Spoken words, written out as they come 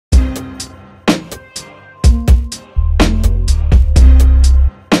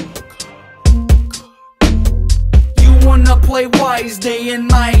play wise day and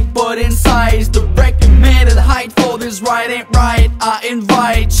night, but inside's the recommended height for this right ain't right. I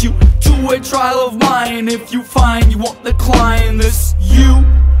invite you to a trial of mine. If you find you won't decline this, you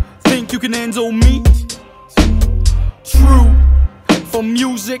think you can handle me? True, for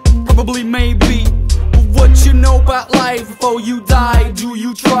music, probably maybe. But what you know about life before you die? Do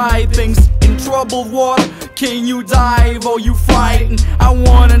you try things in troubled water? Can you dive or you frightened? I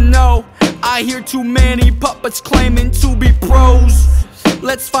wanna know. I hear too many puppets claiming to be pros.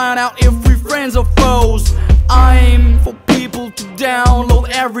 Let's find out if we friends or foes. I'm for people to download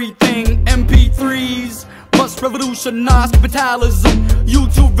everything. MP3s must revolutionize capitalism.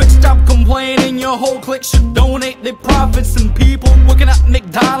 YouTube rich, stop complaining. Your whole clique should donate their profits. And people working at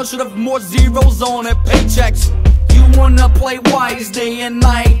McDonald's should have more zeros on their paychecks. You wanna play wise day and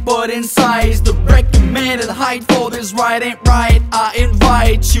night, but inside's the recommended height for this right ain't right. I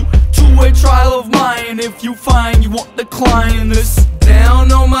invite you to a trial of mine. If you find you won't decline this.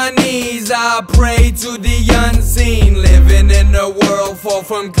 Down on my knees, I pray to the unseen. Living in a world far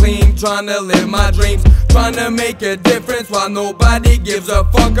from clean, trying to live my dreams, trying to make a difference while nobody gives a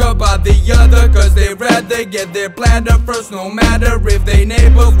fuck about the other. Cause they rather get their platter first, no matter if they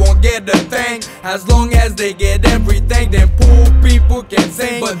neighbors won't get a thing. As long as they get everything, then poor people can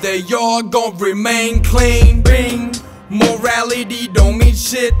sing, but they all gon' remain clean. Bing. Morality don't mean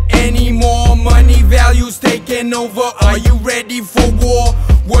shit anymore. Money values taking over. Are you ready for war?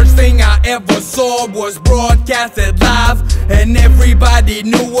 Worst thing I ever saw was broadcasted live, and everybody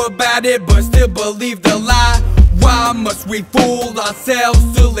knew about it but still believed the lie. Why must we fool ourselves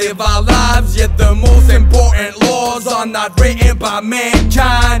to live our lives? Yet the most important laws are not written by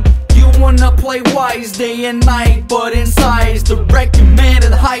mankind. You wanna play wise day and night, but inside's the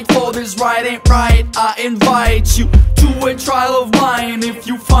recommended height for this right ain't right. I invite you to a trial of mine. If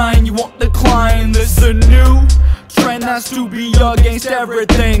you find you won't decline this, a new trend has to be against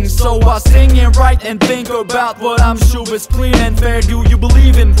everything. So I sing and write and think about what I'm sure is clean and fair. Do you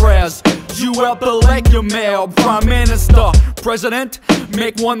believe in prayers? You help elect your mayor, prime minister, president.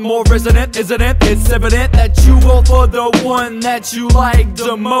 Make one more resident, isn't it? It's evident that you vote for the one that you like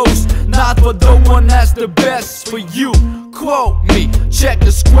the most, not for the one that's the best for you. Quote me, check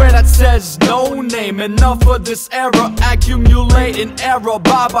the square that says no name. Enough of this era, accumulating error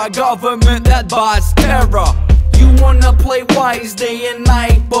by government that buys terror. You wanna play wise day and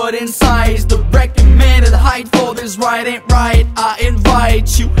night, but inside's the recommended height for this right ain't right. I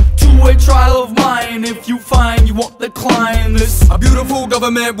invite you to a trial of mine. If you find you won't decline this. A beautiful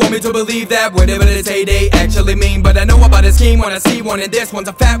government want me to believe that whatever they say they actually mean. But I know about a scheme when I see one, and this one's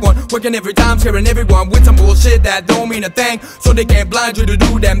a fat one. Working every time, scaring everyone with some bullshit that don't mean a thing. So they can't blind you to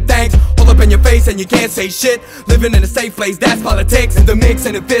do them things. All up in your face and you can't say shit. Living in a safe place, that's politics in the mix,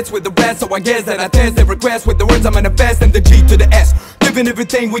 and it fits with the rest. So I guess that I test their request with the words I manifest and the G to the S. Giving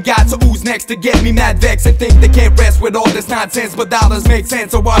everything we got, so who's next to get me mad vexed and think they can't rest with all this nonsense? But dollars make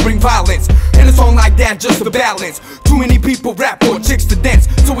sense, so I bring violence. And a song like that just to balance. Too many people rap for chicks to dance,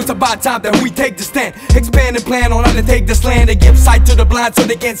 so it's about time that we take the stand. Expand and plan on how to take this land and give sight to the blind so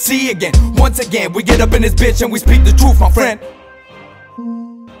they can see again. Once again, we get up in this bitch and we speak the truth, my friend.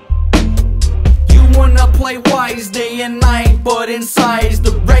 You wanna play wise day and night, but inside's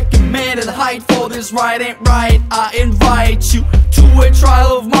the recommended height for this right ain't right. I invite you to a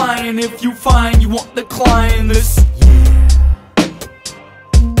trial of mine. If you find you won't decline this. Yeah,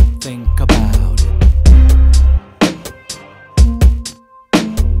 think about it.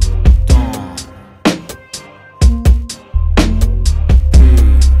 Dawn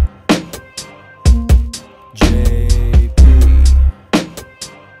P JP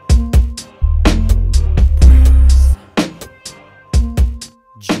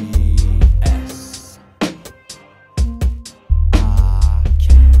G